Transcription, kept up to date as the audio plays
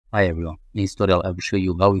Hi everyone, in this tutorial I will show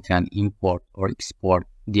you how we can import or export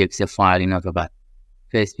DXF file in AutoCAD.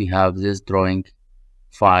 First we have this drawing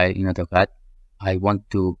file in AutoCAD. I want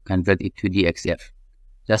to convert it to DXF.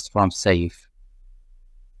 Just from save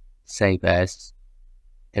as,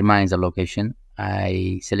 determine the location.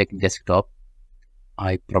 I select desktop.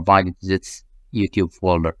 I provided this YouTube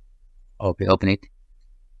folder. Okay, open it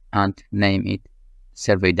and name it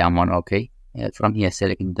survey demo. Okay, from here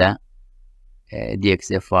select the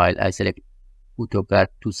DXF file. I select AutoCAD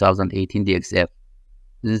 2018 DXF.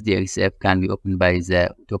 This DXF can be opened by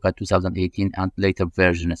the AutoCAD 2018 and later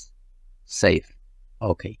versions. Save.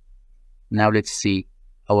 Okay. Now let's see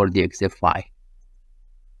our DXF file.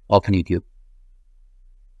 Open YouTube.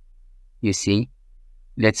 You see,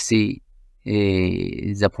 let's see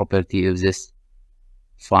the property of this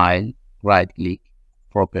file. Right click,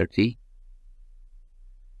 property,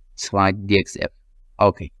 select DXF.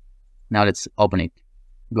 Okay. Now let's open it.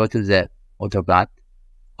 Go to the AutoCAD,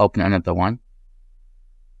 open another one,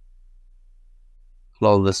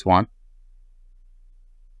 close this one,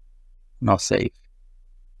 now save.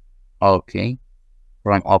 Okay,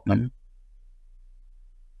 run open,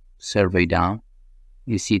 survey down,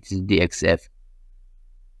 you see it is DXF,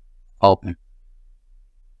 open.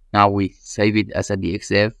 Now we save it as a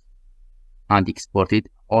DXF and export it.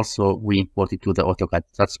 Also, we import it to the AutoCAD.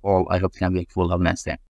 That's all. I hope you can be helpful. Have a nice day.